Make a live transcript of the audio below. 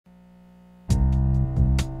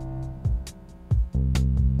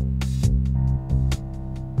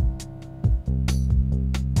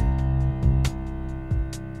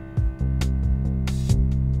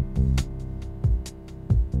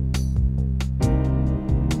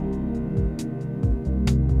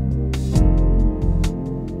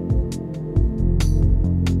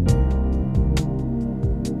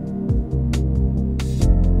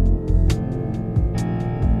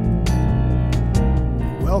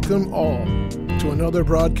welcome all to another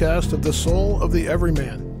broadcast of The Soul of the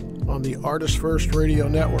Everyman on the ArtistFirst Radio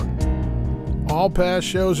Network. All past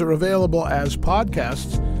shows are available as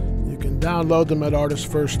podcasts. You can download them at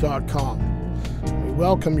ArtistFirst.com. We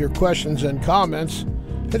welcome your questions and comments.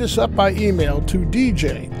 Hit us up by email to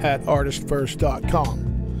dj@ArtistFirst.com.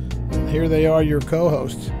 And here they are, your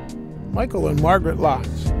co-hosts, Michael and Margaret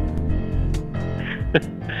Lyons.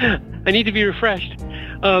 I need to be refreshed.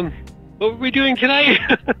 What were we doing tonight?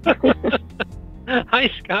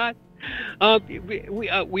 Hi, Scott.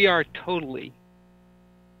 We are totally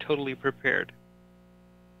prepared.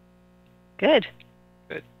 Good.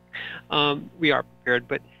 We are prepared,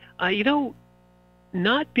 but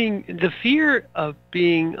not being the fear of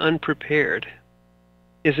being unprepared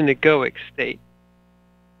is an egoic state.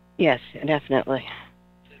 Yes, definitely.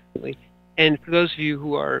 And for those of you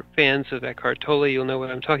who are fans of Eckhart Tolle, you'll know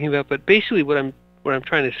what I'm talking about. But basically, what I'm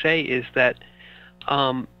trying to say is that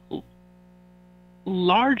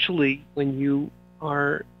largely, when you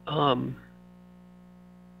are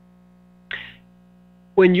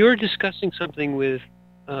when you're discussing something with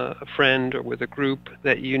a friend or with a group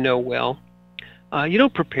that you know well, you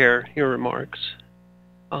don't prepare your remarks,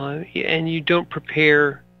 and you don't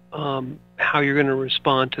prepare how you're going to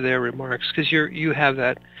respond to their remarks, because you have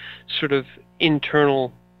that sort of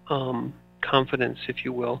internal confidence, if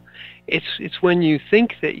you will. It's when you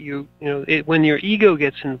think that when your ego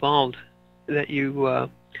gets involved that you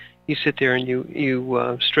sit there and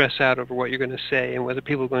you stress out over what you're going to say and whether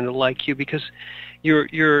people are going to like you, because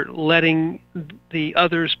you're letting the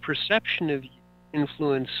other's perception of you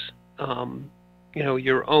influence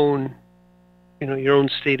your own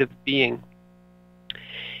state of being.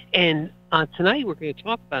 And tonight we're going to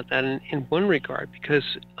talk about that in one regard, because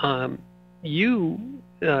I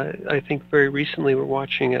think very recently were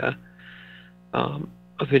watching a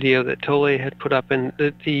video that Tolle had put up, and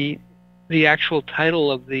the actual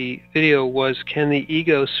title of the video was "Can the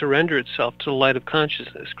Ego Surrender Itself to the Light of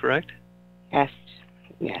Consciousness?" Correct? Yes,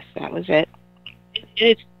 that was it. And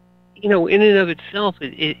it's in and of itself,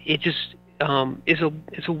 it just is a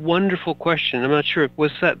wonderful question. I'm not sure,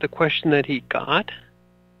 was that the question that he got?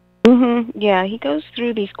 Mm-hmm. Yeah, he goes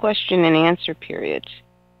through these question and answer periods.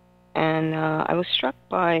 And I was struck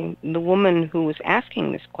by the woman who was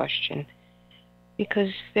asking this question,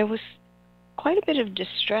 because there was quite a bit of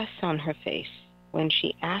distress on her face when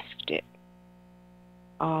she asked it.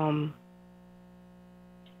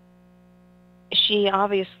 She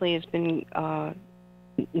obviously has been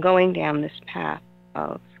going down this path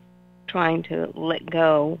of trying to let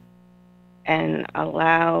go and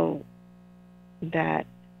allow that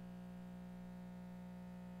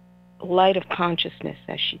light of consciousness,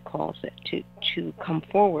 as she calls it, to come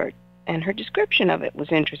forward. And her description of it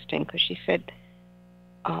was interesting, because she said,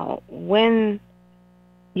 when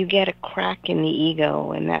you get a crack in the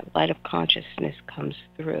ego and that light of consciousness comes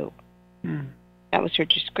through. That was her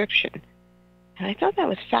description. And I thought that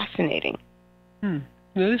was fascinating. It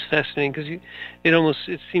is fascinating, because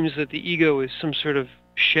it seems that the ego is some sort of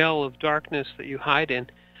shell of darkness that you hide in.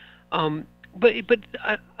 But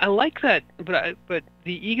I like that. But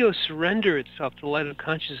the ego surrender itself to the light of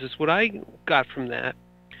consciousness. What I got from that,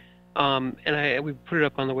 and we put it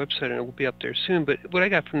up on the website, and it will be up there soon. But what I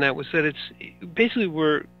got from that was that it's basically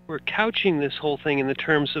we're couching this whole thing in the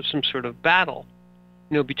terms of some sort of battle,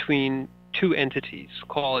 between two entities.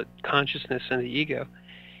 Call it consciousness and the ego.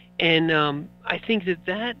 And I think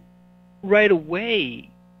that right away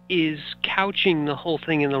is couching the whole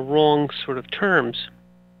thing in the wrong sort of terms.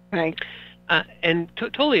 Right. And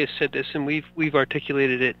Tolle has said this, and we've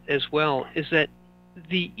articulated it as well, is that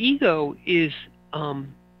the ego is a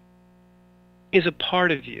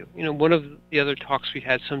part of you. One of the other talks we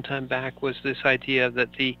had some time back was this idea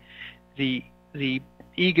that the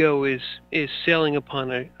ego is sailing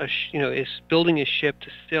upon is building a ship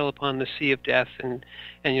to sail upon the sea of death, and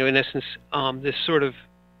in essence this sort of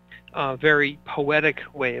very poetic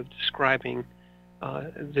way of describing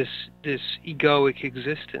this egoic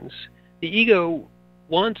existence. The ego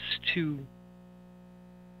wants to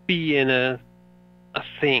be in a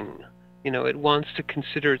thing. It wants to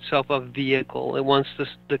consider itself a vehicle. It wants the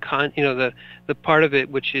part of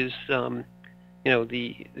it which is the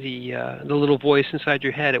little voice inside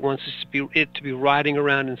your head. It wants it to be riding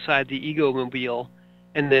around inside the ego-mobile,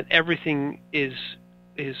 and that everything is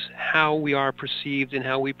how we are perceived and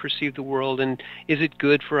how we perceive the world, and is it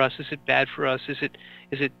good for us, is it bad for us, is it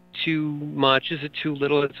too much, is it too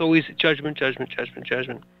little? It's always judgment.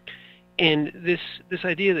 And this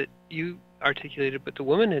idea that you articulated, but the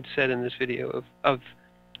woman had said in this video of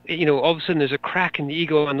all of a sudden there's a crack in the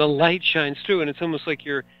ego and the light shines through, and it's almost like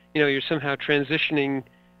you're somehow transitioning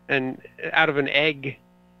and out of an egg,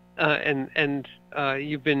 and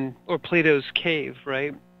you've been, or Plato's cave,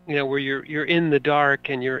 right? Where you're in the dark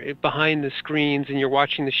and you're behind the screens and you're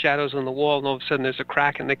watching the shadows on the wall, and all of a sudden there's a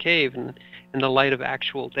crack in the cave, and the light of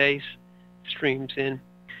actual day streams in.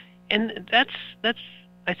 And that's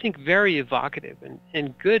I think very evocative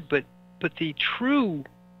and good, but the true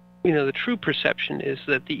perception is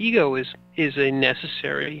that the ego is a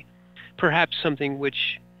necessary, perhaps something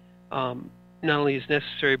which not only is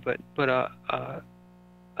necessary but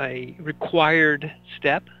a required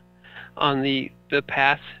step on the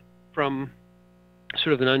path from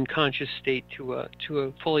sort of an unconscious state to a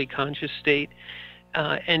fully conscious state,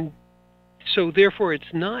 and so therefore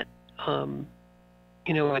it's not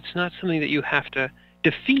it's not something that you have to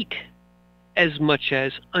defeat as much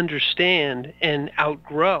as understand and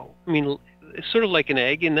outgrow. I mean, it's sort of like an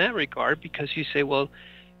egg in that regard, because you say, well,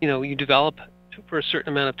 you develop for a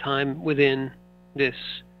certain amount of time within this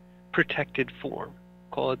protected form,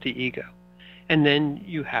 call it the ego, and then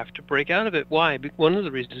you have to break out of it. Why? One of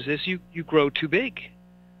the reasons is you grow too big.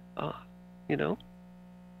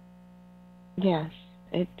 Yes,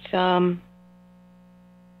 it's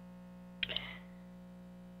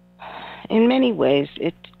in many ways,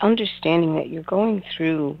 it's understanding that you're going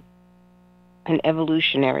through an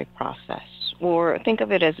evolutionary process. Or think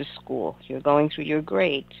of it as a school. You're going through your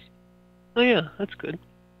grades. Oh, yeah, that's good.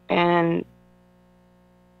 And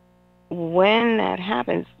when that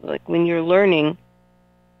happens, like when you're learning,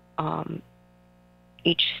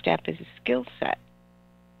 each step is a skill set.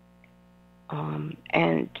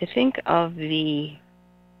 And to think of the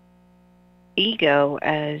ego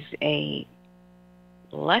as a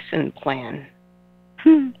lesson plan.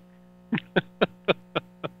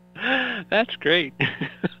 That's great.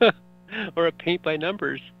 Or a paint by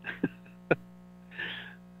numbers.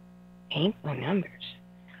 Paint by numbers.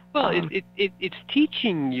 Well, it's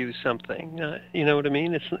teaching you something. You know what I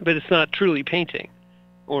mean? But it's not truly painting.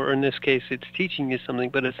 Or in this case, it's teaching you something,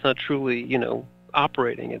 but it's not truly,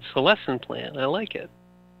 operating. It's a lesson plan. I like it.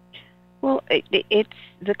 Well, it's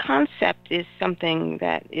the concept is something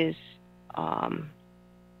that is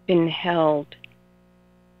been held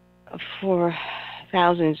for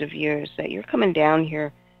thousands of years, that you're coming down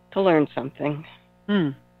here to learn something.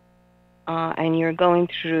 And you're going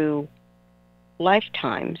through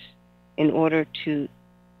lifetimes in order to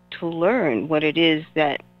learn what it is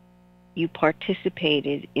that you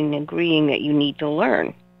participated in agreeing that you need to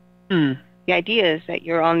learn. The idea is that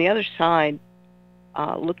you're on the other side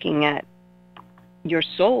looking at your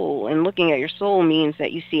soul, and looking at your soul means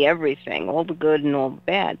that you see everything, all the good and all the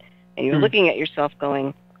bad, and you're looking at yourself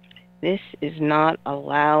going, this is not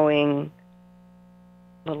allowing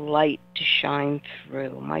the light to shine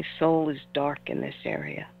through. My soul is dark in this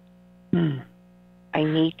area. I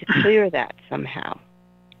need to clear that somehow.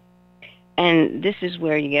 And this is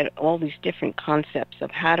where you get all these different concepts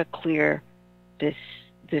of how to clear this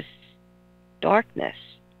darkness.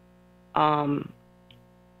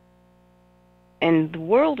 And the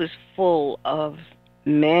world is full of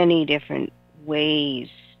many different ways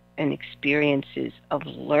and experiences of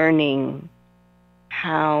learning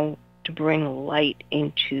how to bring light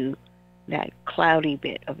into that cloudy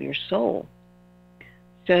bit of your soul.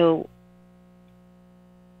 So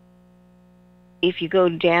if you go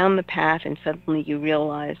down the path and suddenly you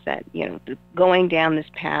realize that, going down this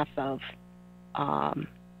path of a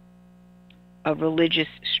religious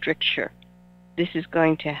stricture, this is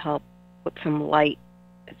going to help put some light,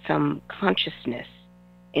 some consciousness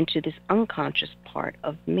into this unconscious part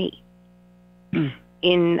of me.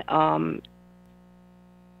 In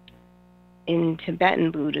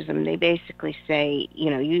Tibetan Buddhism, they basically say,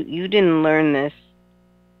 you didn't learn this,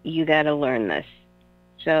 you got to learn this.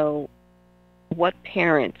 So what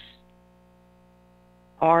parents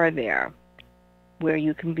are there where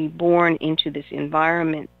you can be born into this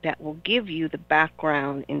environment that will give you the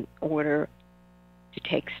background in order to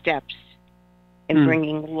take steps in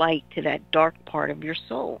bringing light to that dark part of your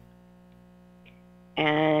soul?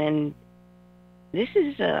 And this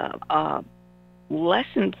is a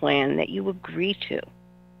lesson plan that you agree to.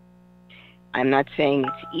 I'm not saying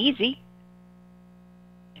it's easy.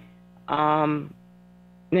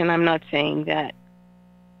 And I'm not saying that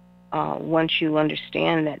once you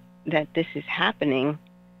understand that this is happening,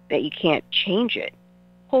 that you can't change it.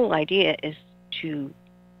 The whole idea is to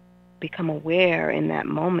become aware in that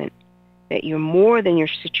moment that you're more than your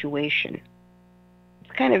situation.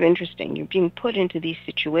 It's kind of interesting. You're being put into these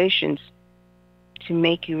situations to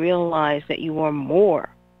make you realize that you are more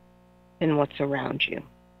than what's around you.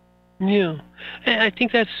 Yeah, and I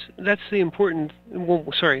think that's the important. Well,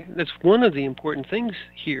 sorry, that's one of the important things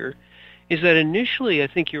here, is that initially, I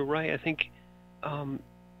think you're right. I think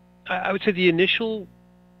I would say the initial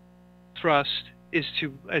thrust is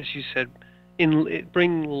to, as you said,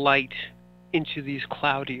 bring light into these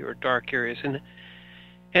cloudy or dark areas,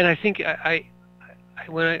 and I think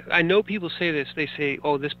when I know people say this, they say,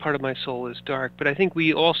 "Oh, this part of my soul is dark," but I think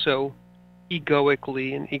we also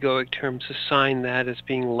egoically, in egoic terms, assign that as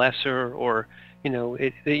being lesser, or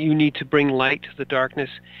that you need to bring light to the darkness.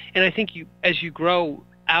 And I think as you grow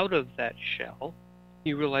out of that shell,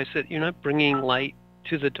 you realize that you're not bringing light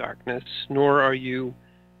to the darkness, nor are you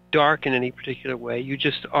dark in any particular way. You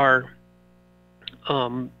just are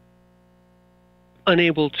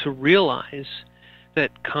unable to realize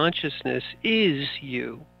that consciousness is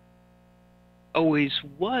you, always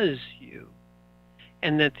was you,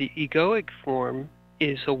 and that the egoic form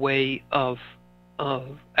is a way of,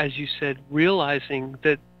 as you said, realizing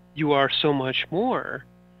that you are so much more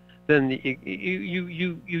than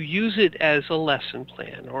you use it as a lesson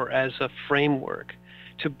plan or as a framework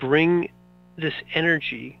to bring this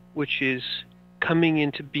energy, which is coming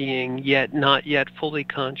into being yet not yet fully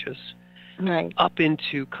conscious, right, up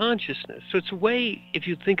into consciousness. So it's a way, if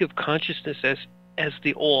you think of consciousness as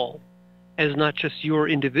the all, as not just your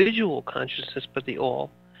individual consciousness, but the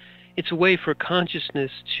all, it's a way for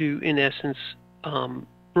consciousness to, in essence,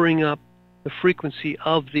 bring up the frequency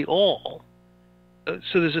of the all.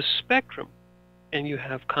 So there's a spectrum, and you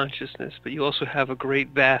have consciousness, but you also have a great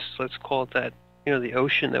vast, let's call it that, the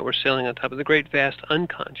ocean that we're sailing on top of, the great vast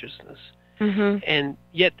unconsciousness. mm-hmm. And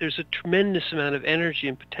yet there's a tremendous amount of energy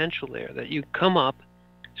and potential there that you come up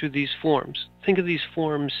through these forms. Think of these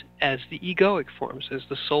forms as the egoic forms, as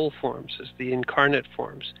the soul forms, as the incarnate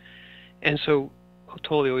forms. And so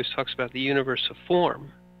Tolly always talks about the universe of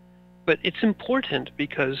form. But it's important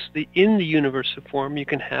because in the universe of form you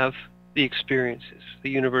can have the experiences, the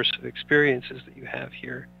universe of experiences that you have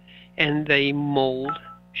here. And they mold,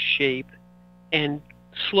 shape, and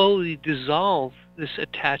slowly dissolve this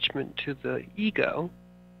attachment to the ego,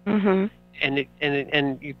 Mm-hmm.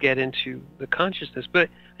 and you get into the consciousness. But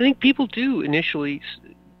I think people do initially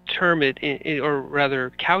term it, or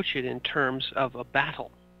rather couch it in terms of a battle.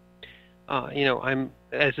 I'm,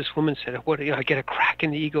 as this woman said, I get a crack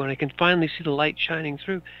in the ego and I can finally see the light shining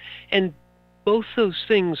through. And both those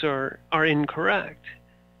things are incorrect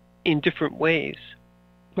in different ways.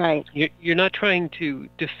 Right. You're not trying to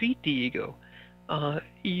defeat the ego.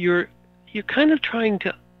 You're kind of trying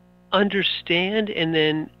to understand and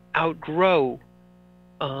then outgrow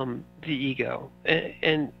the ego.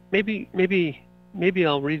 And maybe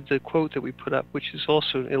I'll read the quote that we put up, which is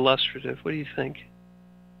also illustrative. What do you think?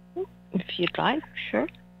 If you'd like, sure.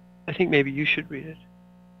 I think maybe you should read it.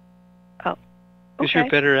 Oh, because okay. you're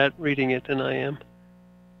better at reading it than I am.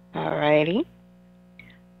 All righty.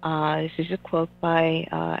 This is a quote by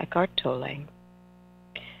Eckhart Tolle.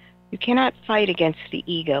 You cannot fight against the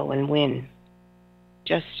ego and win,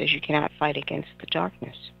 just as you cannot fight against the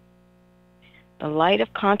darkness. The light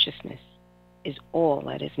of consciousness is all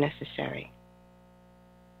that is necessary.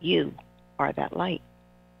 You are that light.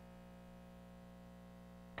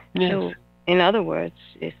 Yes. So, in other words,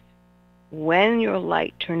 when your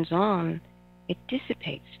light turns on, it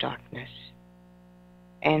dissipates darkness,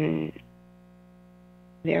 and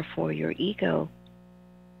therefore your ego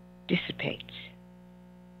dissipates.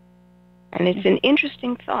 And it's an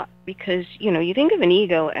interesting thought because, you think of an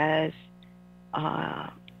ego as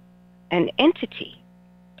an entity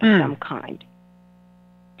of some kind.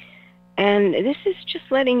 And this is just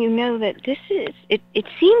letting you know that it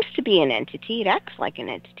seems to be an entity, it acts like an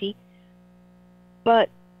entity, but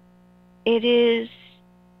it is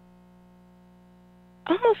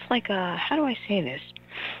almost like how do I say this?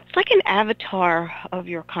 It's like an avatar of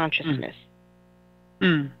your consciousness.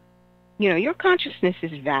 Your consciousness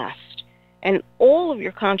is vast, and all of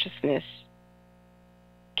your consciousness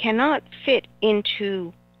cannot fit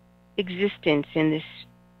into existence in this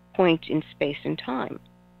point in space and time.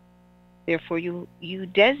 Therefore, you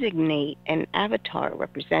designate an avatar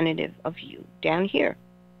representative of you down here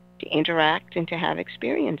to interact and to have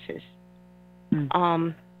experiences.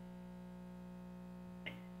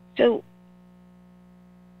 So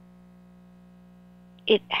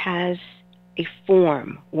it has a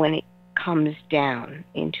form when it comes down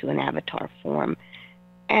into an avatar form,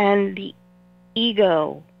 and the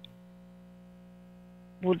ego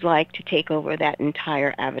would like to take over that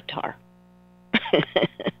entire avatar.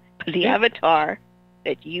 But the avatar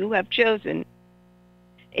that you have chosen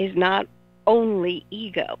is not only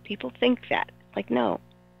ego. People think that. Like, no,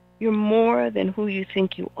 you're more than who you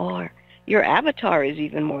think you are. Your avatar is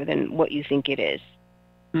even more than what you think it is.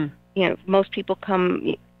 Most people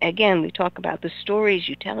come again, we talk about the stories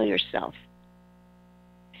you tell yourself.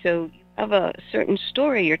 So you have a certain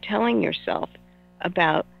story you're telling yourself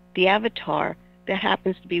about the avatar that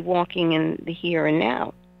happens to be walking in the here and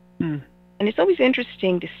now. Mm. And it's always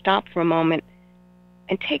interesting to stop for a moment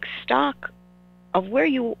and take stock of where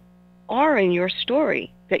you are in your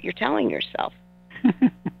story that you're telling yourself.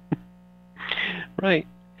 Right.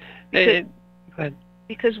 Because, Go ahead.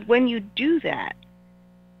 because when you do that,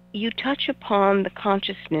 you touch upon the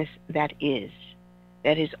consciousness that is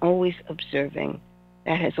always observing,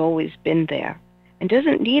 that has always been there, and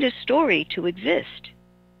doesn't need a story to exist.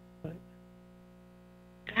 Right.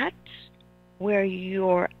 That's where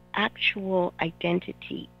your actual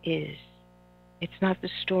identity is. It's not the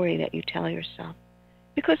story that you tell yourself.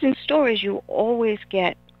 Because in stories, you always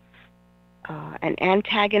get an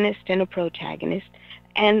antagonist and a protagonist.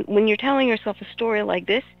 And when you're telling yourself a story like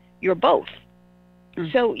this, you're both.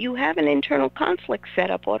 Mm. So you have an internal conflict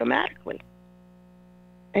set up automatically.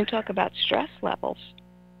 And talk about stress levels.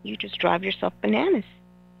 You just drive yourself bananas.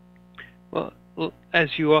 Well,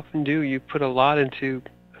 as you often do, you put a lot into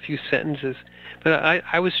a few sentences. But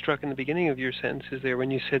I was struck in the beginning of your sentences there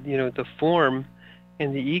when you said, the form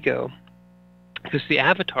and the ego, because the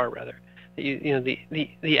avatar, rather,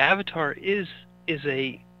 the avatar is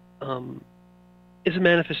a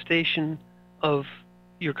manifestation of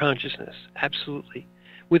your consciousness, absolutely.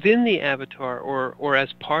 Within the avatar, or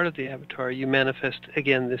as part of the avatar, you manifest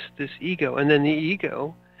again this ego, and then the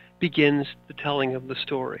ego begins the telling of the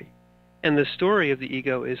story. And the story of the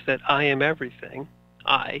ego is that I am everything.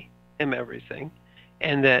 I am everything,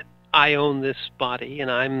 and that I own this body, and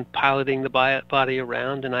I'm piloting the body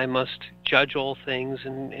around, and I must judge all things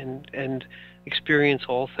and experience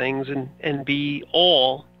all things and be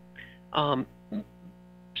all. And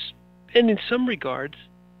in some regards,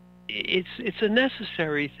 it's a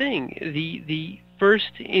necessary thing. The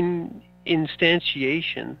first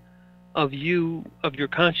instantiation of your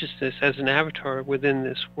consciousness as an avatar within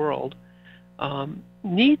this world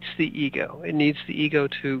needs the ego. It needs the ego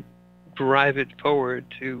to drive it forward,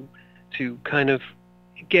 to kind of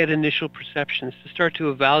get initial perceptions, to start to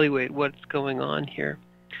evaluate what's going on here.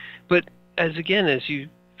 But as you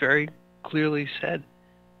very clearly said,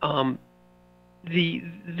 the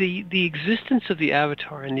existence of the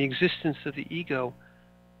avatar and the existence of the ego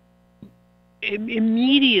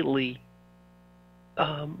immediately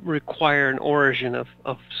require an origin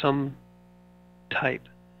of some type.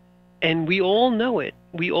 And we all know it.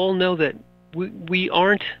 We all know that we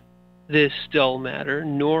aren't this dull matter,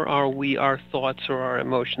 nor are we our thoughts or our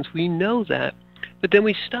emotions. We know that, but then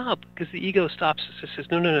we stop because the ego stops us and says,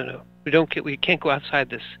 no. We can't go outside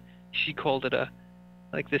this. She called it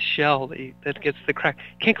this shell that gets the crack.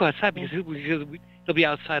 Can't go outside because it'll be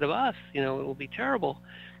outside of us. It will be terrible.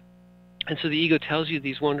 And so the ego tells you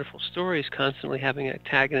these wonderful stories, constantly having an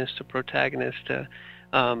antagonist, a protagonist, a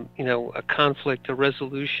conflict, a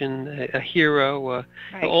resolution, a hero,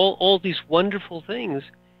 Right. all these wonderful things,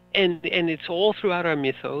 and it's all throughout our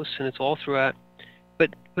mythos, and it's all throughout.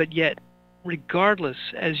 But yet, regardless,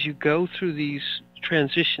 as you go through these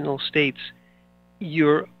transitional states,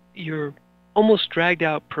 you're almost dragged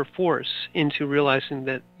out perforce into realizing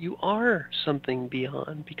that you are something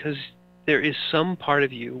beyond, because there is some part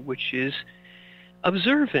of you which is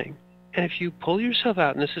observing. And if you pull yourself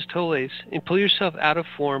out, and this is Tolle's, and pull yourself out of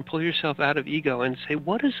form, pull yourself out of ego, and say,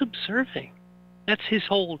 what is observing? That's his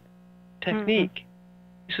whole technique. Mm-hmm.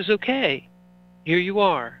 He says, okay, here you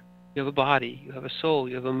are. You have a body, you have a soul,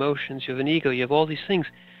 you have emotions, you have an ego, you have all these things.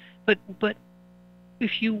 But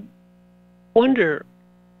if you wonder,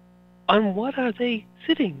 on what are they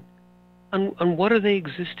sitting? On what are they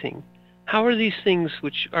existing? How are these things,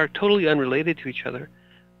 which are totally unrelated to each other,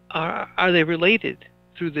 are they related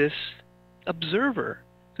through this observer,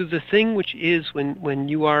 through the thing which is when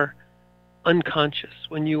you are unconscious,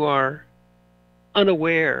 when you are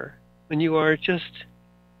unaware, when you are just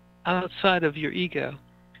outside of your ego,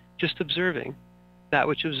 just observing? That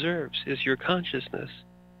which observes is your consciousness,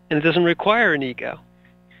 and it doesn't require an ego.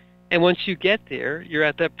 And once you get there, you're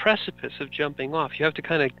at that precipice of jumping off. You have to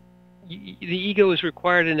kind of, the ego is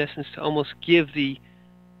required in essence to almost give the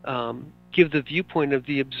viewpoint of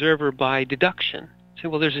the observer by deduction. Say,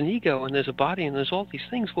 well, there's an ego and there's a body and there's all these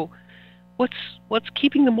things. Well, what's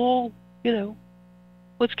keeping them all?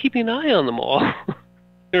 What's keeping an eye on them all?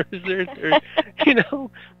 Or is there,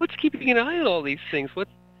 what's keeping an eye on all these things? What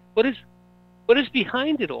is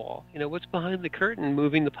behind it all? What's behind the curtain,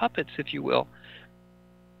 moving the puppets, if you will?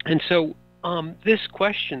 And so this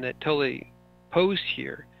question that Tolle posed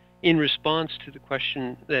here, in response to the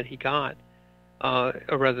question that he got,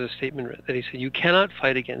 or rather the statement that he said, you cannot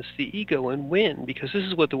fight against the ego and win, because this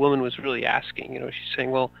is what the woman was really asking. She's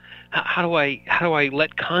saying, well, how do I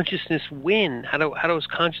let consciousness win? How does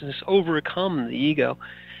consciousness overcome the ego?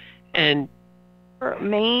 And her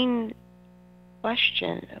main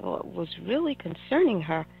question, what was really concerning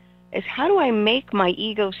her, is how do I make my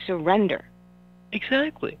ego surrender?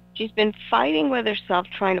 Exactly. She's been fighting with herself,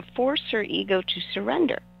 trying to force her ego to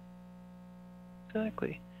surrender.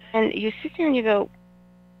 Exactly. And you sit there and you go,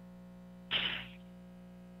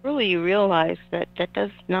 really, you realize that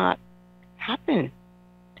does not happen.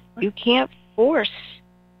 Right. You can't force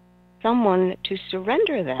someone to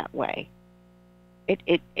surrender that way.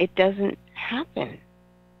 It doesn't happen.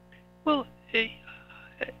 Well,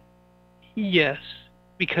 yes,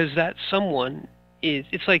 because that someone is,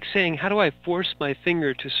 it's like saying, how do I force my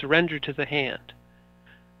finger to surrender to the hand?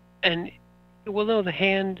 And, well, no, the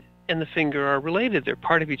hand and the finger are related. They're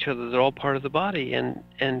part of each other. They're all part of the body. And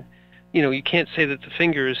you can't say that the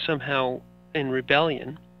finger is somehow in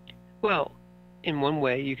rebellion. Well, in one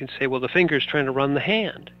way, you can say, well, the finger is trying to run the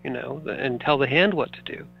hand, and tell the hand what to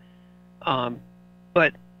do.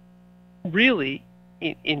 But really,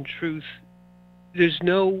 in truth, there's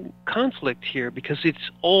no conflict here, because it's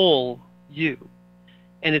all you.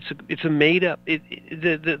 And it's a made up.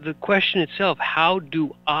 The question itself, how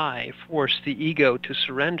do I force the ego to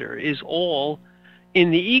surrender, is all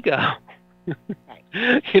in the ego. Right.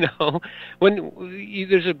 There's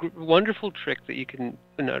a wonderful trick that you can,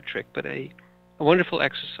 not a trick, but a wonderful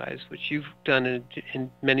exercise which you've done in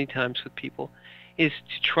many times with people, is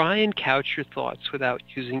to try and couch your thoughts without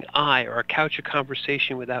using I, or couch a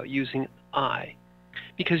conversation without using I,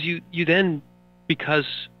 because you then, because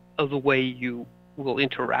of the way you will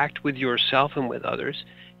interact with yourself and with others,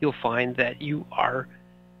 you'll find that you are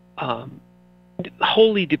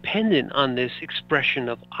wholly dependent on this expression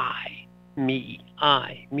of I, me,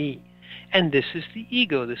 and this is the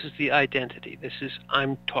ego. This is the identity. This is,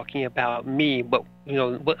 I'm talking about me, but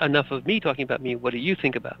enough of me talking about me. What do you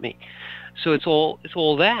think about me? So it's all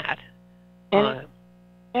that. And it's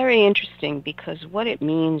very interesting, because what it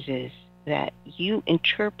means is that you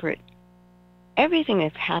interpret everything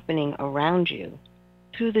that's happening around you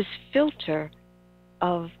through this filter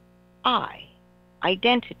of I,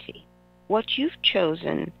 identity, what you've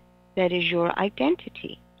chosen that is your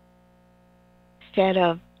identity, instead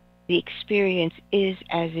of the experience is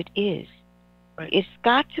as it is. Right. It's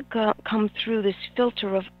got to come through this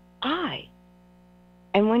filter of I.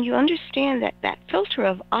 And when you understand that that filter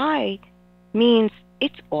of I means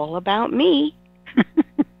it's all about me.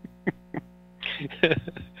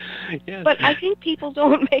 Yes. But I think people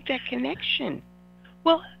don't make that connection.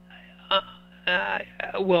 Well,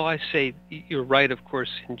 I say you're right, of course,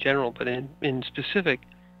 in general, but in specific.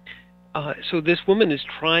 So this woman is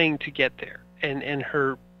trying to get there, and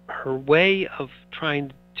her way of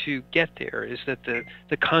trying to get there is that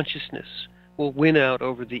the consciousness will win out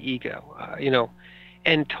over the ego,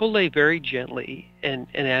 And Tolle very gently, and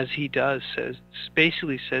as he does,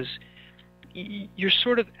 basically says, you're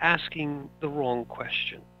sort of asking the wrong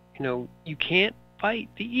question. You can't fight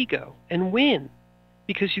the ego and win,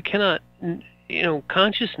 because you cannot,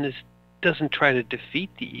 consciousness doesn't try to defeat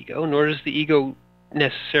the ego, nor does the ego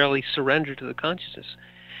necessarily surrender to the consciousness.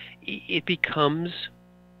 It becomes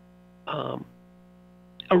a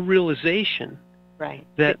realization, right,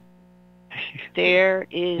 that there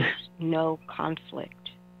is no conflict.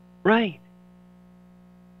 Right.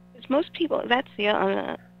 Because most people, that's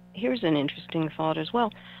the here's an interesting thought as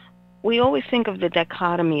well. We always think of the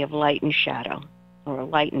dichotomy of light and shadow, or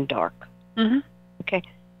light and dark. Mm-hmm. Okay.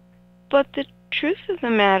 But the truth of the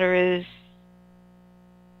matter is,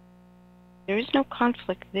 there is no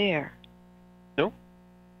conflict there. No.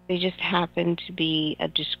 They just happen to be a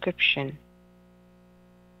description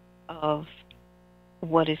of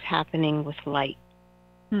what is happening with light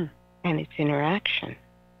and its interaction.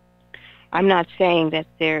 I'm not saying that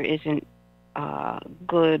there isn't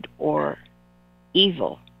good or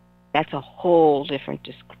evil. That's a whole different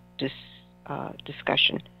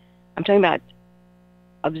discussion. I'm talking about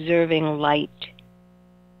observing light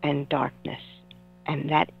and darkness and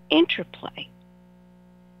that interplay.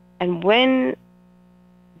 And when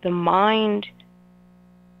the mind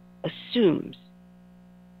assumes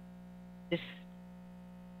this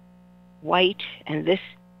white and this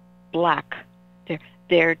black,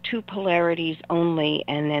 there are two polarities only,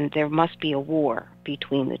 and then there must be a war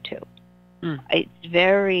between the two. It's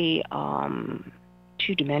very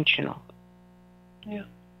two-dimensional. Yeah.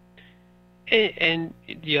 And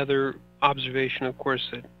the other observation, of course,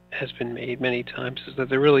 that has been made many times is that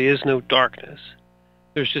there really is no darkness.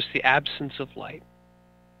 There's just the absence of light.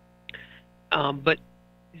 But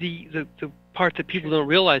the part that people don't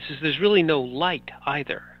realize is there's really no light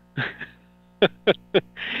either.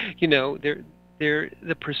 You know,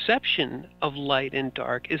 the perception of light and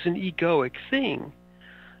dark is an egoic thing.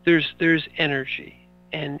 There's energy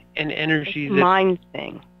and energy it's a that mind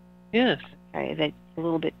thing. yes. Okay, that's a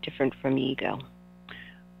little bit different from ego.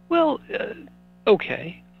 Well,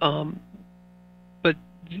 okay. But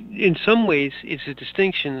in some ways, it's a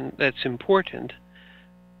distinction that's important.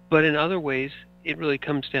 But in other ways, it really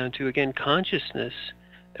comes down to, again, consciousness.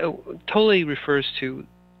 Totally refers to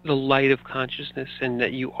the light of consciousness and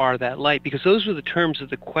that you are that light, because those were the terms that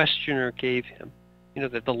the questioner gave him. You know,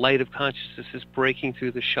 that the light of consciousness is breaking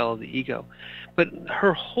through the shell of the ego. But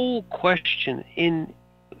her whole question in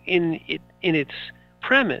its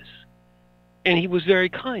premise, and he was very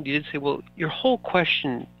kind. He did say, well, your whole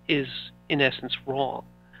question is, in essence, wrong.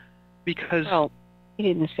 Because... Well, he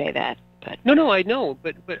didn't say that, but... No, I know,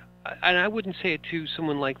 but and I wouldn't say it to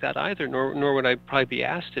someone like that either, nor would I probably be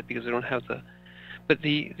asked it, because I don't have the... But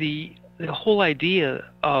the whole idea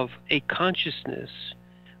of a consciousness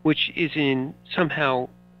which is in somehow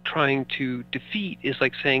trying to defeat is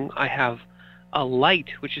like saying I have a light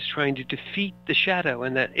which is trying to defeat the shadow,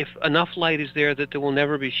 and that if enough light is there that there will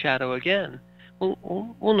never be shadow again.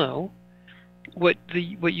 Well, no. What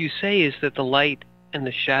you say is that the light and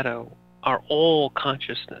the shadow are all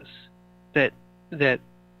consciousness. That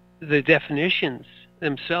the definitions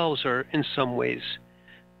themselves are in some ways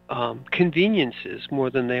conveniences more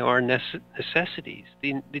than they are necessities.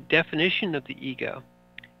 The definition of the ego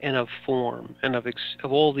and of form and of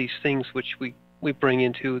all these things which we bring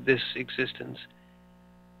into this existence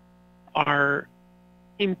are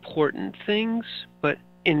important things, but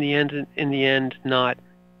in the end, not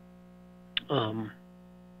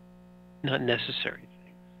necessary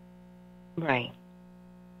things. Right.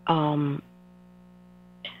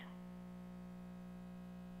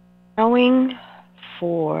 Knowing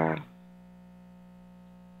for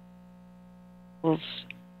people's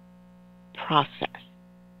process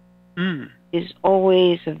is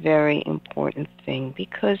always a very important thing,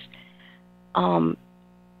 because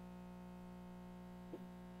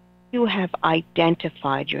you have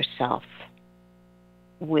identified yourself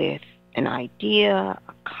with an idea,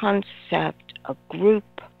 a concept, a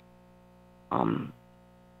group, and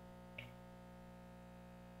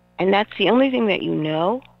that's the only thing that you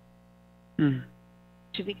know.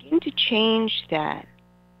 To begin to change that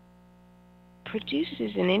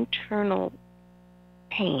produces an internal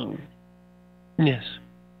pain. Yes.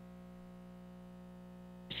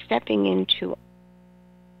 Stepping into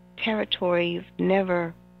territory you've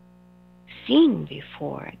never seen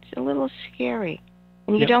before. It's a little scary.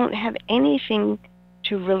 And you don't have anything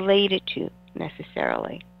to relate it to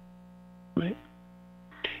necessarily. Right.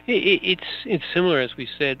 It's similar, as we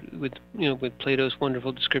said, with Plato's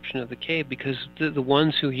wonderful description of the cave, because the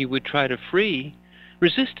ones who he would try to free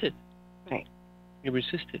resisted. Right. He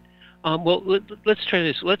resisted. Well, let's try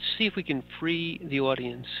this. Let's see if we can free the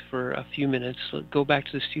audience for a few minutes. Go back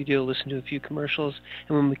to the studio, listen to a few commercials,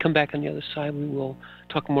 and when we come back on the other side, we will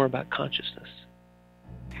talk more about consciousness.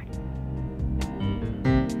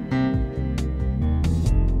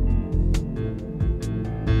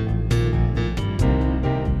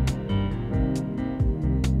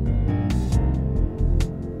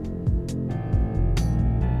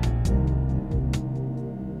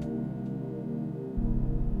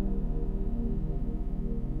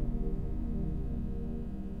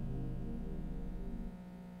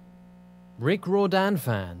 Rick Riordan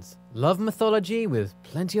fans, love mythology with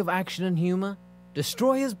plenty of action and humor?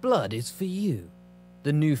 Destroyer's Blood is for you.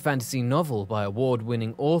 The new fantasy novel by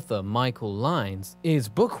award-winning author Michael Lines is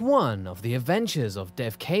book 1 of the adventures of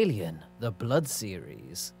Deucalion, the Blood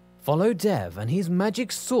series. Follow Dev and his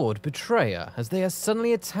magic sword Betrayer as they are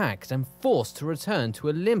suddenly attacked and forced to return to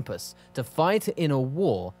Olympus to fight in a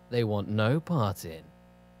war they want no part in.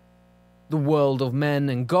 The world of men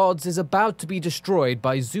and gods is about to be destroyed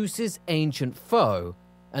by Zeus's ancient foe,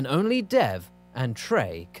 and only Dev and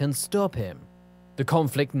Trey can stop him. The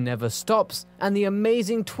conflict never stops, and the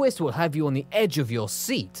amazing twist will have you on the edge of your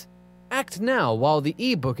seat. Act now while the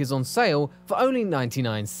ebook is on sale for only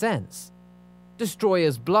 99 cents.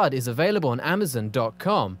 Destroyer's Blood is available on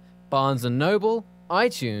Amazon.com, Barnes & Noble,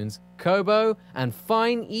 iTunes, Kobo, and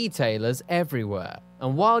fine e-tailers everywhere.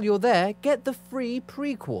 And while you're there, get the free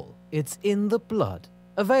prequel, It's in the Blood,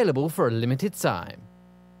 available for a limited time.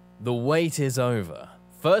 The wait is over.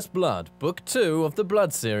 First Blood, Book 2 of the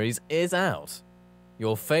Blood series is out.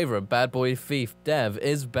 Your favorite bad boy thief Dev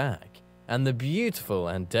is back, and the beautiful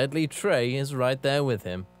and deadly Trey is right there with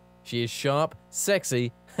him. She is sharp,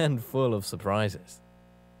 sexy, and full of surprises.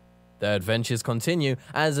 Their adventures continue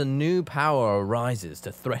as a new power arises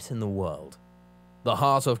to threaten the world. The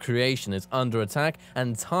heart of creation is under attack,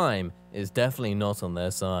 and time is definitely not on their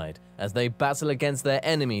side, as they battle against their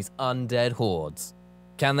enemies' undead hordes.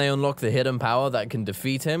 Can they unlock the hidden power that can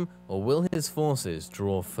defeat him, or will his forces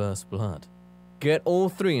draw first blood? Get all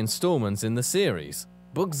 3 installments in the series.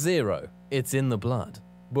 Book 0, It's in the Blood.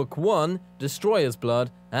 Book 1, Destroyer's Blood,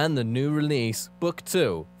 and the new release, Book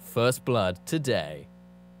 2, First Blood, today.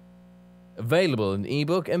 Available in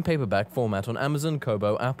ebook and paperback format on Amazon,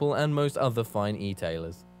 Kobo, Apple, and most other fine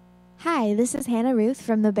e-tailers. Hi, this is Hannah Ruth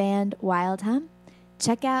from the band Wild Hum.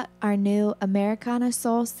 Check out our new Americana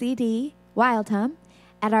Soul CD, Wild Hum,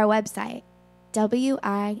 at our website,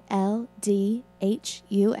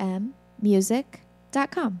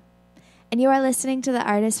 wildhummusic.com. And you are listening to the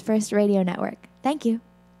ArtistFirst Radio Network. Thank you.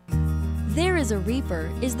 There is a Reaper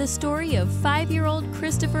is the story of 5-year-old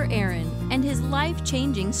Christopher Aaron and his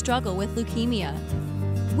life-changing struggle with leukemia.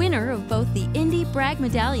 Winner of both the Indie Bragg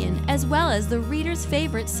Medallion as well as the reader's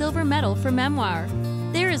favorite silver medal for memoir,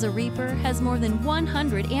 There is a Reaper has more than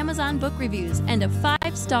 100 Amazon book reviews and a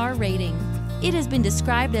 5-star rating. It has been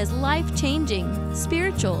described as life-changing,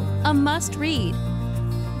 spiritual, a must-read.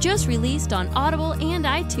 Just released on Audible and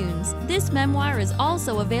iTunes, this memoir is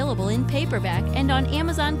also available in paperback and on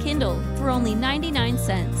Amazon Kindle for only 99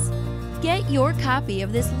 cents. Get your copy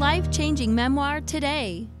of this life-changing memoir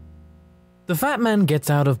today. The Fat Man Gets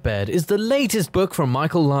Out of Bed is the latest book from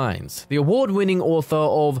Michael Lyons, the award-winning author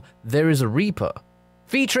of There is a Reaper.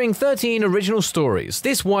 Featuring 13 original stories,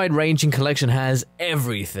 this wide-ranging collection has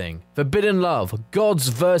everything. Forbidden love, gods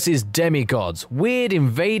versus demigods, weird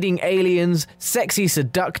invading aliens, sexy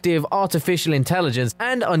seductive artificial intelligence,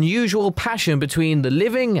 and unusual passion between the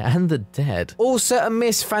living and the dead. All set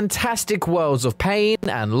amidst fantastic worlds of pain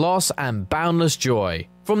and loss and boundless joy.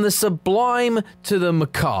 From the sublime to the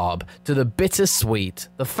macabre to the bittersweet,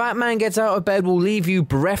 The Fat Man Gets Out of Bed will leave you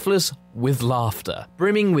breathless with laughter,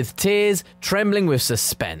 brimming with tears, trembling with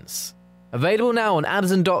suspense. Available now on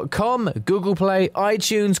Amazon.com, Google Play,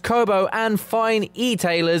 iTunes, Kobo, and fine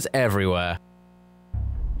e-tailers everywhere.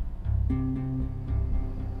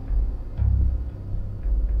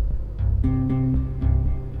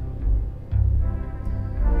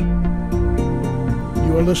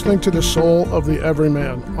 You are listening to The Soul of the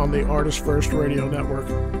Everyman on the ArtistFirst Radio Network.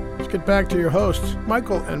 Let's get back to your hosts,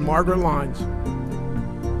 Michael and Margaret Lyons.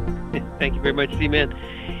 Thank you very much, Z-Man.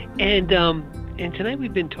 And tonight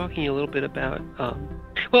we've been talking a little bit about,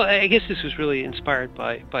 well, I guess this was really inspired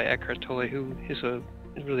by Eckhart Tolle, who is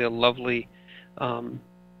really a lovely,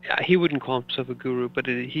 he wouldn't call himself a guru, but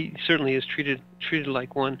he certainly is treated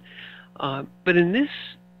like one. But in this,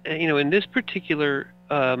 in this particular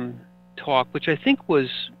talk, which I think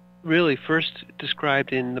was really first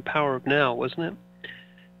described in The Power of Now, wasn't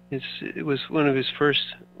it? It was one of his first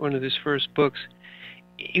books,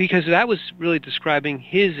 because that was really describing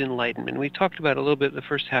his enlightenment. We talked about it a little bit in the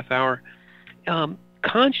first half hour.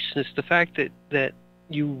 Consciousness, the fact that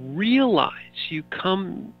you realize you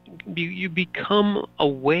become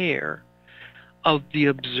aware of the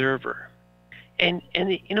observer, and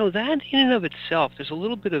that in and of itself, there's a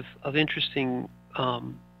little bit of interesting.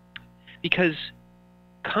 Because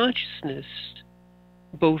consciousness,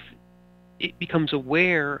 both it becomes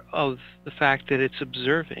aware of the fact that it's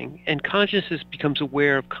observing, and consciousness becomes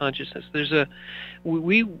aware of consciousness.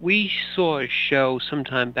 We saw a show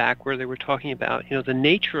sometime back where they were talking about the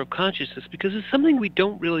nature of consciousness, because it's something we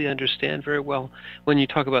don't really understand very well when you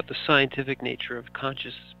talk about the scientific nature of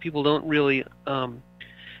consciousness. People don't really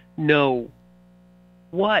know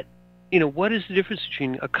what is the difference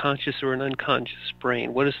between a conscious or an unconscious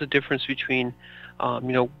brain? What is the difference between,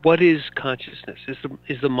 what is consciousness?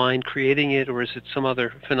 Is the mind creating it, or is it some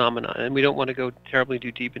other phenomenon? And we don't want to go terribly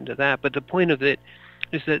too deep into that. But the point of it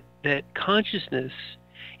is that consciousness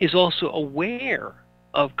is also aware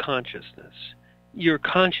of consciousness. You're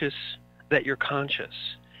conscious that you're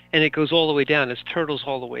conscious. And it goes all the way down. It turtles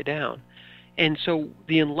all the way down. And so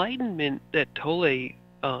the enlightenment that Tolle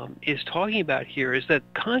is talking about here is that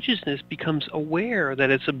consciousness becomes aware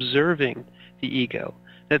that it's observing the ego,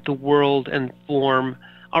 that the world and form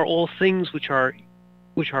are all things which are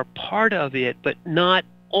part of it, but not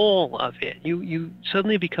all of it. You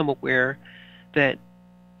suddenly become aware that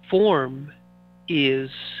form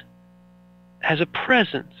has a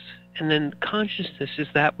presence, and then consciousness is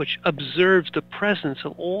that which observes the presence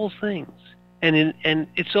of all things. And in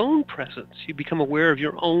its own presence, you become aware of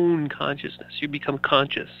your own consciousness. You become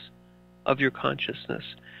conscious of your consciousness.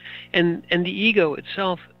 And the ego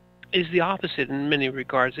itself is the opposite in many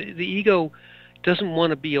regards. The ego doesn't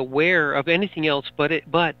want to be aware of anything else but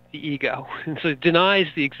the ego. And so it denies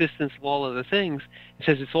the existence of all other things. It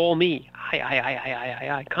says it's all me.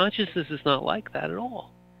 I. Consciousness is not like that at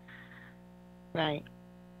all. Right.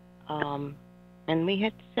 And we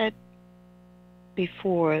had said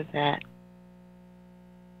before that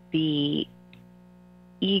the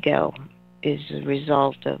ego is a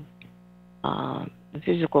result of the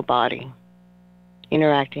physical body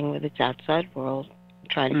interacting with its outside world,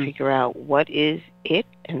 trying to figure out what is it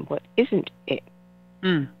and what isn't it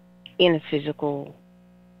in a physical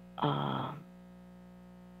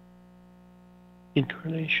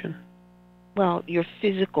incarnation. Well, your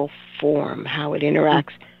physical form, how it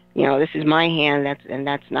interacts. You know, this is my hand,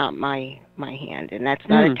 that's not my hand, and that's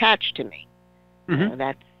not attached to me. You know,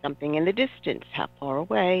 that's something in the distance, how far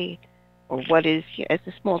away, or what is. As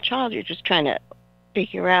a small child, you're just trying to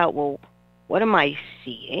figure out, well, what am I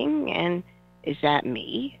seeing, and is that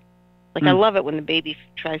me? Like, I love it when the baby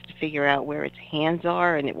tries to figure out where its hands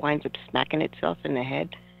are, and it winds up smacking itself in the head.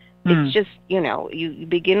 It's just, you know, you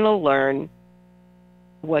begin to learn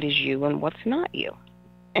what is you and what's not you,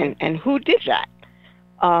 and who did that.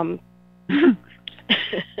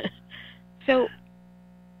 So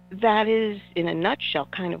that is, in a nutshell,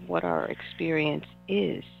 kind of what our experience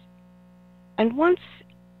is. And once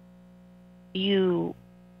you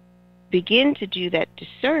begin to do that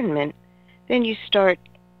discernment, then you start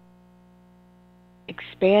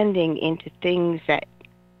expanding into things that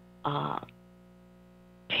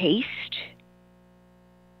taste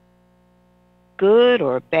good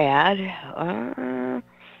or bad,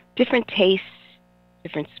 different tastes,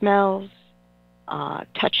 different smells,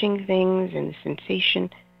 touching things and the sensation,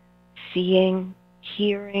 seeing,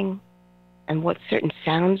 hearing, and what certain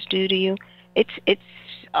sounds do to you. It's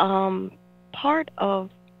part of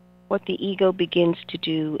what the ego begins to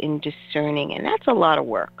do in discerning, and that's a lot of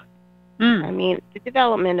work. I mean, the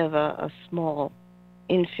development of a small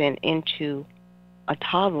infant into a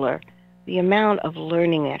toddler, the amount of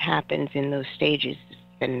learning that happens in those stages is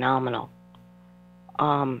phenomenal.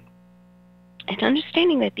 And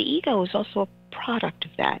understanding that the ego is also a product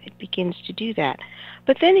of that. It begins to do that.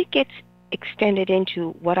 But then it gets extended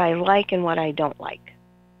into what I like and what I don't like.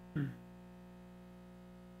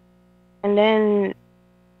 And then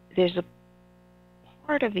there's a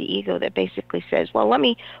part of the ego that basically says, well, let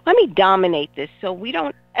me dominate this so we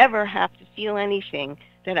don't ever have to feel anything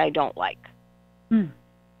that I don't like. I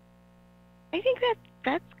think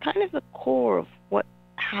that's kind of the core of what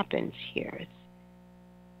happens here. It's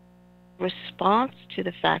response to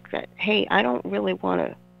the fact that, hey, I don't really want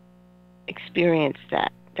to experience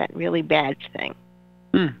that really bad thing.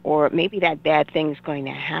 Or maybe that bad thing is going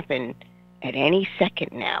to happen at any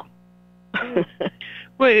second now.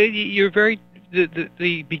 Well, you're very...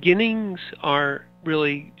 The beginnings are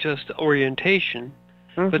really just orientation,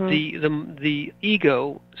 but the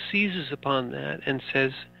ego seizes upon that and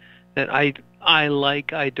says that I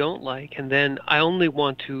like, I don't like, and then I only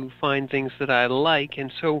want to find things that I like, and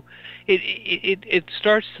so it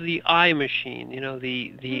starts the I machine. You know,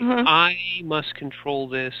 the I must control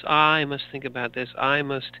this, I must think about this, I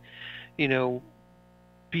must, you know,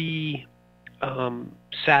 be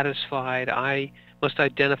satisfied. I must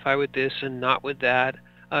identify with this and not with that.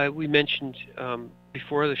 We mentioned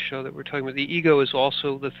before the show that we're talking about the ego is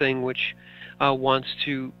also the thing which wants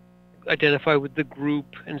to identify with the group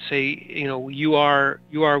and say, you know, you are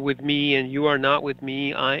with me and you are not with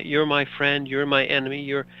me. You're my friend. You're my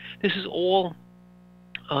enemy. This is all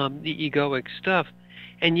the egoic stuff,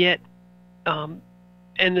 and yet.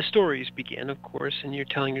 And the stories begin, of course, and you're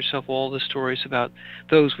telling yourself all the stories about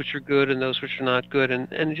those which are good and those which are not good,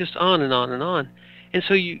 and just on and on and on. And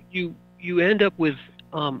so you end up with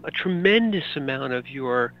a tremendous amount of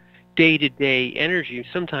your day-to-day energy,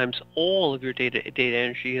 sometimes all of your day-to-day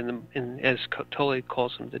energy, in as Tolle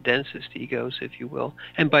calls them, the densest egos, if you will.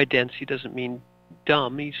 And by dense, he doesn't mean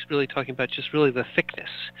dumb. He's really talking about just really the thickness,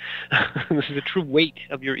 the true weight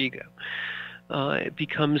of your ego. It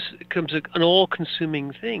becomes an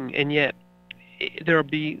all-consuming thing, and yet there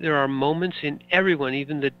are moments in everyone,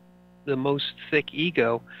 even the most thick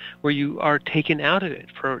ego, where you are taken out of it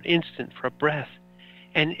for an instant, for a breath,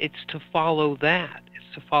 and it's to follow that.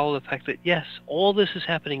 It's to follow the fact that yes, all this is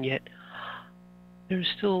happening, yet there's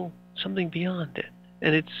still something beyond it,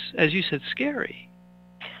 and it's, as you said, scary.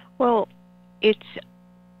 Well, it's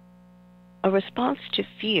a response to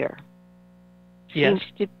fear. Yes.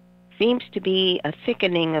 Seems to be a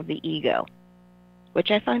thickening of the ego, which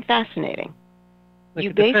I find fascinating. Like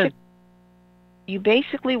You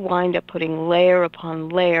basically wind up putting layer upon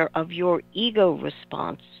layer of your ego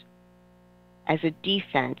response as a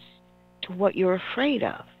defense to what you're afraid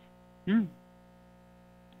of.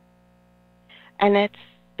 And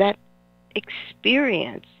that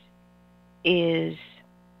experience is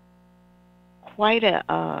quite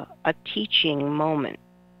a teaching moment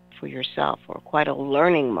for yourself, or quite a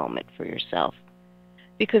learning moment for yourself,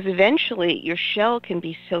 because eventually your shell can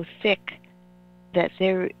be so thick that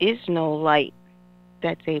there is no light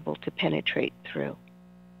that's able to penetrate through.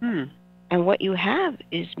 And what you have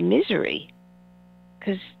is misery,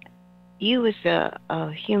 because you as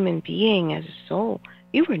a human being, as a soul,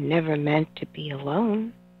 you were never meant to be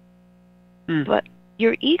alone. But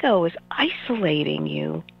your ego is isolating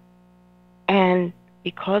you, and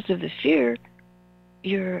because of the fear,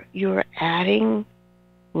 you're adding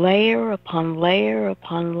layer upon layer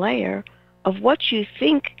upon layer of what you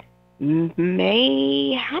think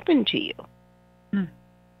may happen to you.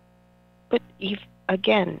 But we've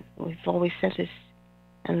always said this,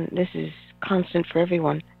 and this is constant for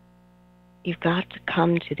everyone, you've got to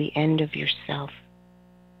come to the end of yourself.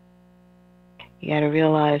 You got to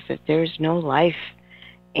realize that there's no life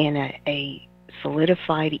in a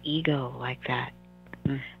solidified ego like that.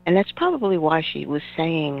 And that's probably why she was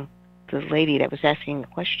saying, the lady that was asking the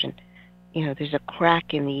question, there's a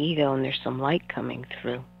crack in the ego and there's some light coming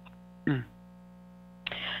through.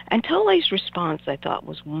 And Tolle's response, I thought,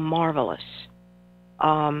 was marvelous.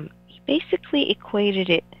 He basically equated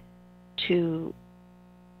it to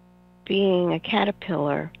being a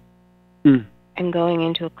caterpillar and going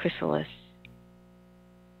into a chrysalis.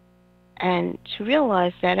 And to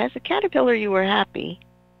realize that as a caterpillar you were happy,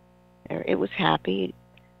 or it was happy,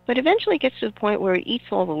 but eventually it gets to the point where it eats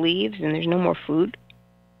all the leaves and there's no more food.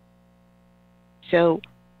 So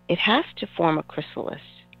it has to form a chrysalis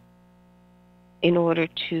in order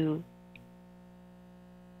to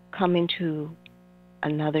come into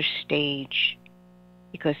another stage,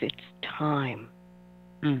 because it's time.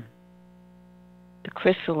 The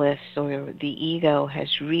chrysalis, or the ego,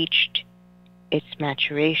 has reached its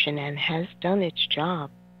maturation and has done its job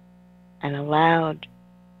and allowed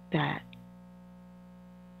that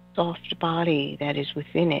soft body that is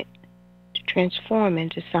within it to transform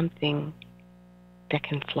into something that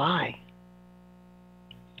can fly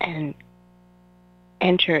and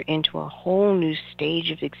enter into a whole new stage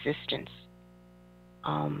of existence.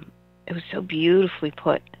 It was so beautifully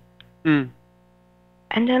put. And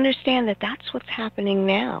to understand that that's what's happening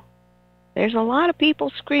now. There's a lot of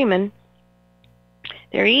people screaming.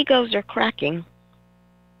 Their egos are cracking.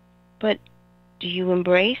 But do you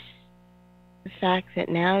embrace the fact that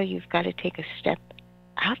now you've got to take a step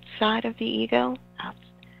outside of the ego,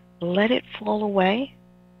 let it fall away,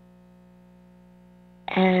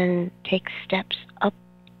 and take steps up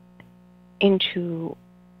into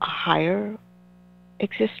a higher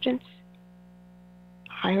existence,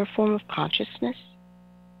 higher form of consciousness?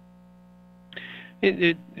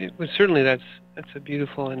 It was certainly, that's a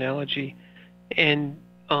beautiful analogy, and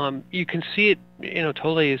you can see it.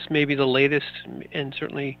 Tolle is maybe the latest, and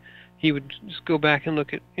certainly he would just go back and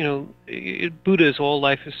look at Buddha's all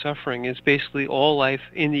life is suffering. Is basically all life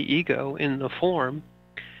in the ego, in the form,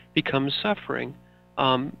 becomes suffering.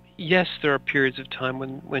 Yes, there are periods of time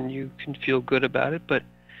when you can feel good about it, but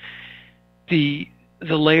the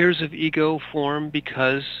layers of ego form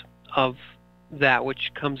because of that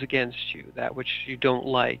which comes against you, that which you don't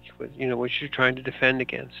like, which you're trying to defend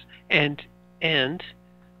against. And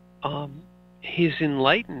his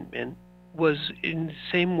enlightenment was in the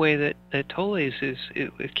same way that Tolle's is.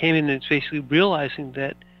 It came in, and it's basically realizing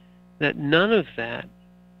that none of that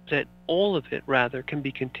all of it rather can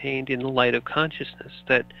be contained in the light of consciousness,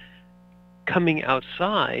 that coming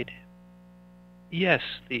outside, yes,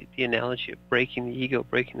 the analogy of breaking the ego,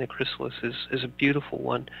 breaking the chrysalis is a beautiful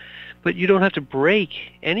one, but you don't have to break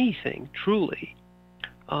anything, truly.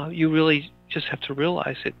 You really just have to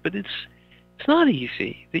realize it, but it's not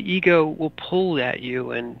easy. The ego will pull at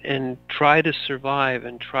you and try to survive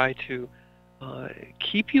and try to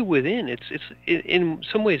keep you within. It's in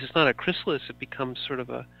some ways it's not a chrysalis. It becomes sort of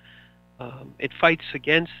it fights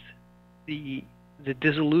against the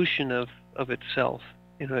dissolution of itself.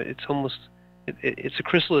 It's almost it's a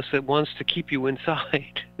chrysalis that wants to keep you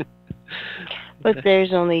inside. But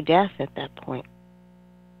there's only death at that point.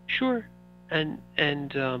 Sure, and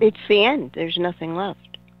it's the end. There's nothing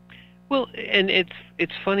left. Well, and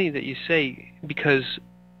it's funny that you say, because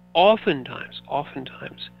oftentimes,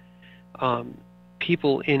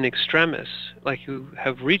 people in extremis, like who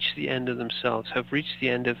have reached the end of themselves, have reached the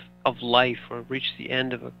end of life, or reached the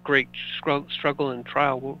end of a great struggle and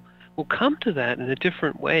trial, will come to that in a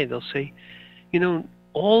different way. They'll say,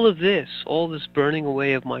 all this burning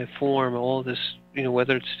away of my form, all this,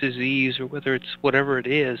 whether it's disease or whether it's whatever it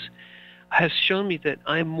is, has shown me that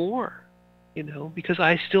I'm more. because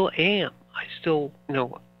I still am. I still,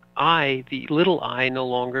 I, the little I, no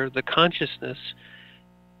longer, the consciousness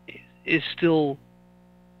is still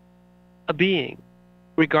a being,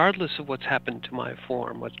 regardless of what's happened to my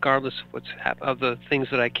form, regardless of what's of the things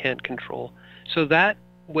that I can't control. So that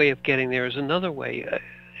way of getting there is another way.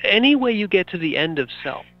 Any way you get to the end of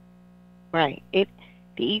self. Right. The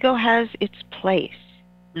ego has its place.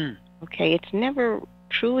 Mm. Okay, it's never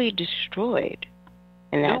truly destroyed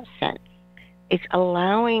in that sense. It's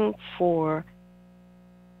allowing for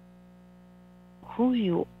who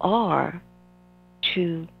you are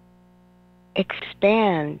to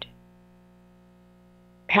expand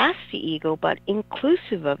past the ego, but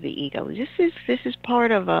inclusive of the ego. This is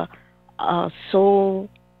part of a soul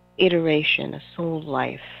iteration, a soul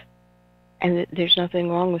life, and there's nothing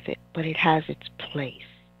wrong with it, but it has its place.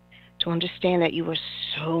 To understand that you are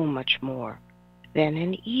so much more than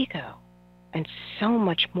an ego, and so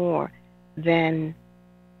much more than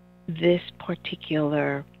this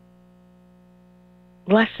particular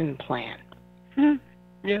lesson plan.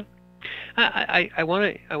 Yeah. I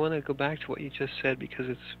want to go back to what you just said, because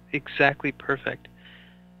it's exactly perfect.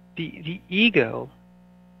 The ego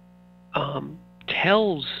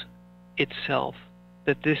tells itself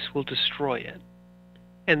that this will destroy it,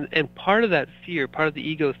 and part of that fear, part of the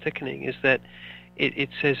ego thickening, is that it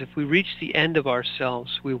says if we reach the end of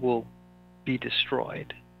ourselves, we will be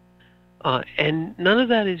destroyed. And none of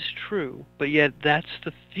that is true, but yet that's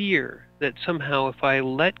the fear, that somehow if I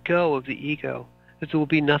let go of the ego, that there will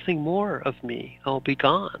be nothing more of me. I'll be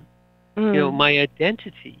gone. My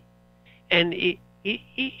identity. And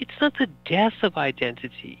it's not the death of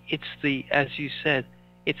identity. It's the, as you said,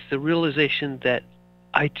 it's the realization that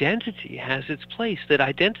identity has its place, that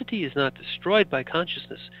identity is not destroyed by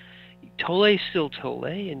consciousness. Tole is still Tole,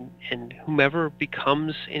 and whomever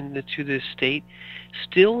becomes to this state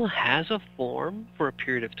still has a form for a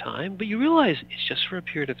period of time, but you realize it's just for a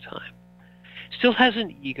period of time. Still has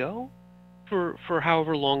an ego for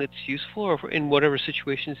however long it's useful, or in whatever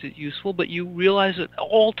situations it's useful, but you realize at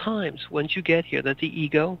all times, once you get here, that the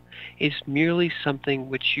ego is merely something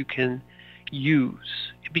which you can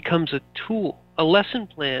use. It becomes a tool. A lesson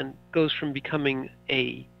plan goes from becoming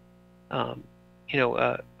a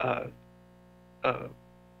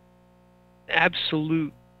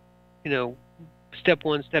absolute, step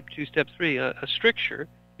 1, step 2, step 3, a stricture,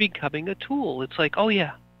 becoming a tool. It's like,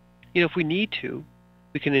 if we need to,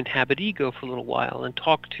 we can inhabit ego for a little while and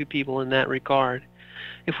talk to people in that regard.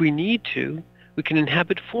 If we need to, we can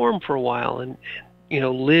inhabit form for a while and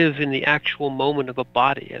live in the actual moment of a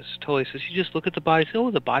body. As Tole says, you just look at the body and say,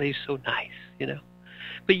 oh, the body's so nice,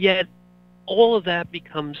 But yet, all of that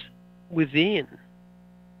becomes within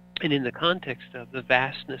and in the context of the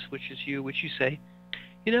vastness, which is you, which you say,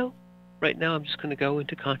 right now I'm just going to go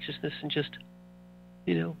into consciousness and just,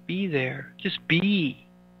 be there. Just be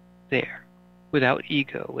there, without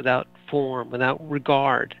ego, without form, without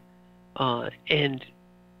regard, and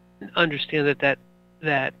understand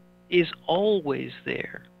that is always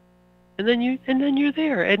there. And then you're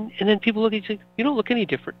there, and then people look at you and say, you don't look any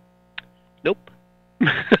different. Nope.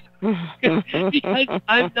 Because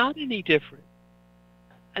I'm not any different.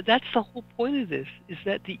 That's the whole point of this, is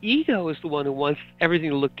that the ego is the one who wants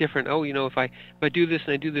everything to look different. Oh, if I do this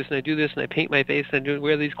and I do this and I do this and I paint my face and I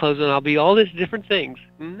wear these clothes and I'll be all these different things.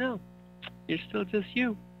 No, you're still just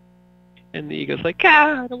you. And the ego's like,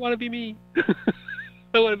 I don't want to be me.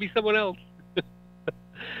 I want to be someone else.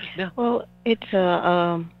 No. Well, it's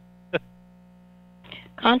a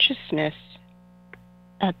consciousness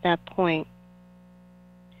at that point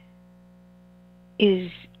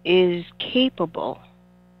is capable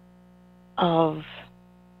of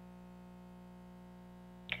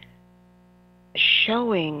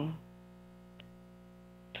showing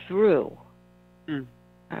through.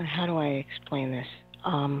 How do I explain this?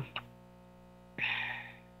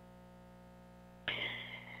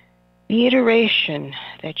 The iteration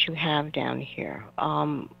that you have down here,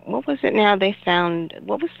 what was it now they found,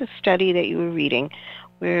 what was the study that you were reading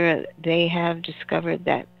where they have discovered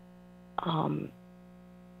that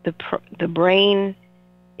the brain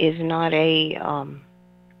is not a...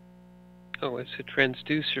 it's a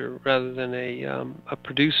transducer rather than a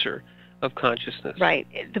producer of consciousness. Right.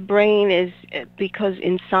 The brain is, because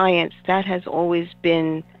in science that has always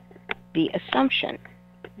been the assumption,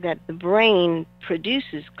 that the brain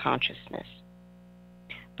produces consciousness.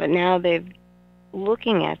 But now they're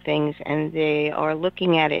looking at things, and they are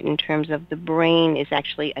looking at it in terms of the brain is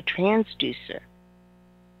actually a transducer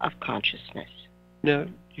of consciousness. No,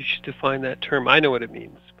 you should define that term. I know what it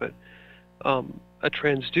means, but a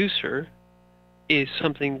transducer is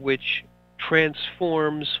something which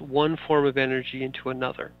transforms one form of energy into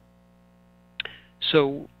another.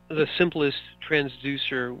 So the simplest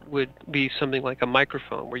transducer would be something like a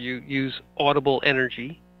microphone, where you use audible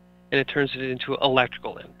energy and it turns it into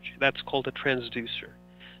electrical energy. That's called a transducer.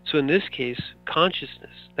 So in this case,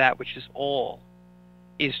 consciousness, that which is all,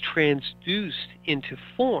 is transduced into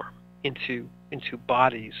form, into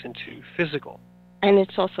bodies, into physical. And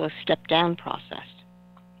it's also a step-down process.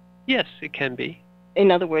 Yes, it can be.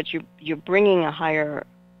 In other words, you're bringing a higher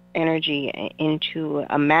energy into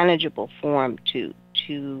a manageable form to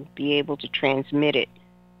be able to transmit it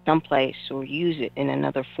someplace or use it in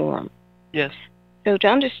another form. Yes. So to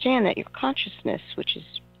understand that your consciousness, which is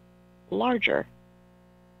larger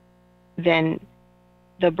than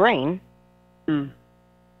the brain, and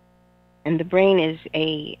the brain is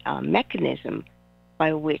a mechanism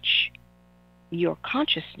by which your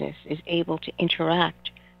consciousness is able to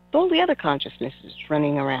interact with all the other consciousnesses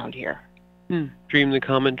running around here. Dream the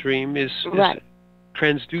common dream is right.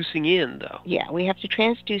 Transducing in, though. Yeah, we have to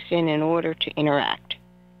transduce in order to interact.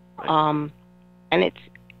 Right. And it's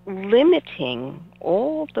limiting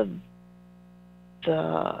all the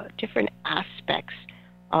different aspects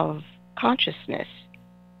of consciousness,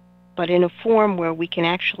 but in a form where we can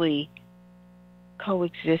actually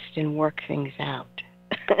coexist and work things out.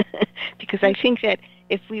 Because I think that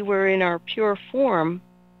if we were in our pure form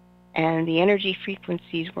and the energy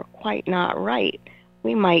frequencies were quite not right,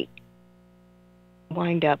 we might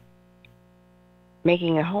wind up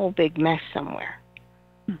making a whole big mess somewhere.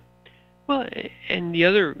 Well, and the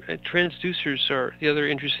other the other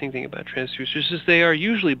interesting thing about transducers is they are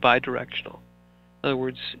usually bidirectional. In other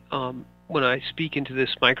words, when I speak into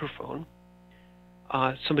this microphone,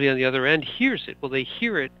 somebody on the other end hears it. Well, they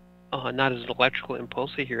hear it not as an electrical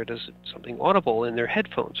impulse, they hear it as something audible in their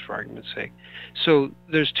headphones, for argument's sake. So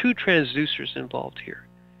there's two transducers involved here.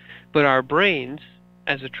 But our brains,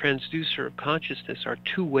 as a transducer of consciousness, are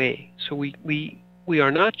two-way. So we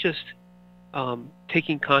are not just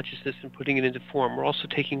taking consciousness and putting it into form. We're also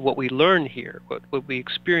taking what we learn here, what we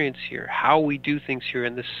experience here, how we do things here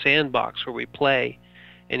in this sandbox where we play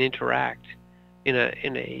and interact in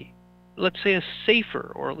a let's say a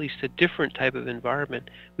safer or at least a different type of environment.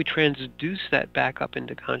 We transduce that back up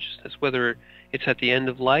into consciousness, whether it's at the end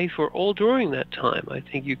of life or all during that time. I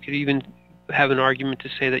think you could even have an argument to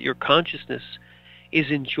say that your consciousness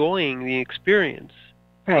is enjoying the experience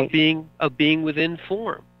right. of being within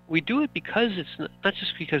form. We do it because it's not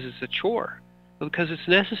just because it's a chore, but because it's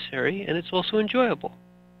necessary and it's also enjoyable.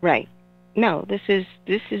 Right. No, this is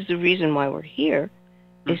the reason why we're here,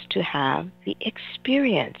 is to have the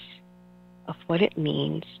experience of what it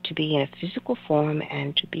means to be in a physical form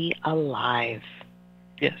and to be alive.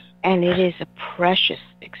 Yes. And it is a precious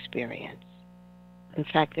experience. In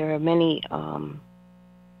fact, there are many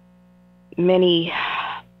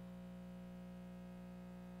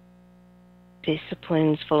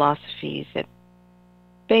disciplines, philosophies that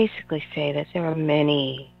basically say that there are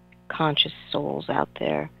many conscious souls out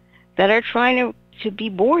there that are trying to be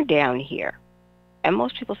born down here. And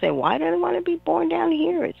most people say, why do they want to be born down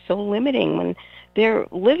here? It's so limiting when they're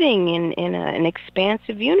living in an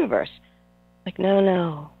expansive universe. Like,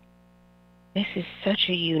 no. This is such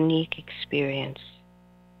a unique experience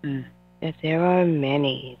that there are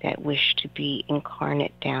many that wish to be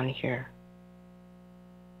incarnate down here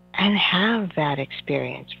and have that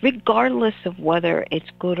experience, regardless of whether it's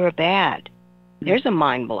good or bad. There's a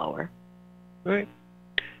mind blower. Right.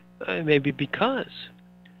 Maybe because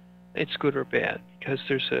it's good or bad, because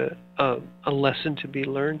there's a lesson to be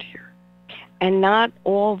learned here. And not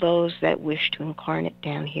all those that wish to incarnate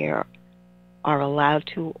down here are allowed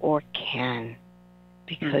to or can,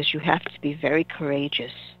 because you have to be very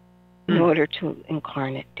courageous in order to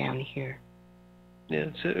incarnate down here. Yeah,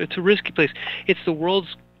 it's a risky place. It's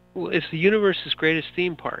the universe's greatest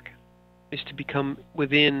theme park, is to become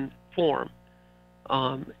within form.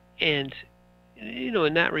 And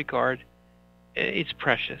in that regard, it's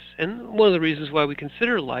precious. And one of the reasons why we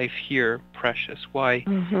consider life here precious, why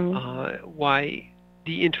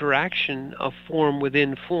the interaction of form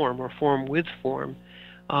within form or form with form,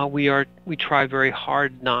 we try very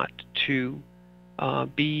hard not to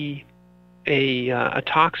be a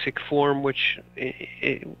toxic form which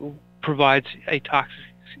it provides a toxic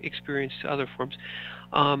experience to other forms.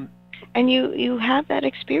 And you have that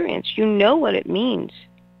experience. You know what it means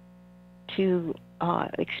to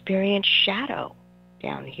experience shadow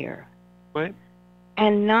down here. Right.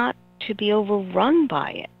 And not to be overrun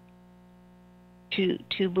by it.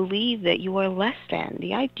 To believe that you are less than.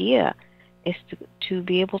 The idea is to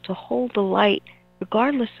be able to hold the light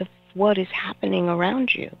regardless of what is happening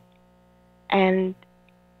around you. And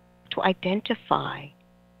to identify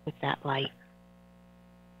with that light.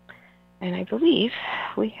 And I believe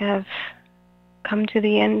we have come to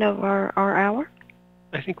the end of our hour.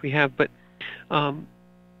 I think we have, but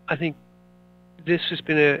I think this has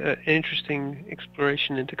been an interesting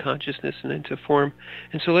exploration into consciousness and into form.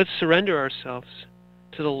 And so let's surrender ourselves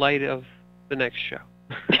to the light of the next show.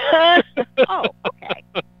 Oh, okay.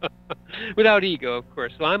 Without ego, of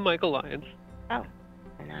course. So I'm Michael Lyons. Oh,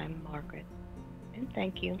 and I'm Margaret. And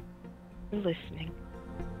thank you for listening.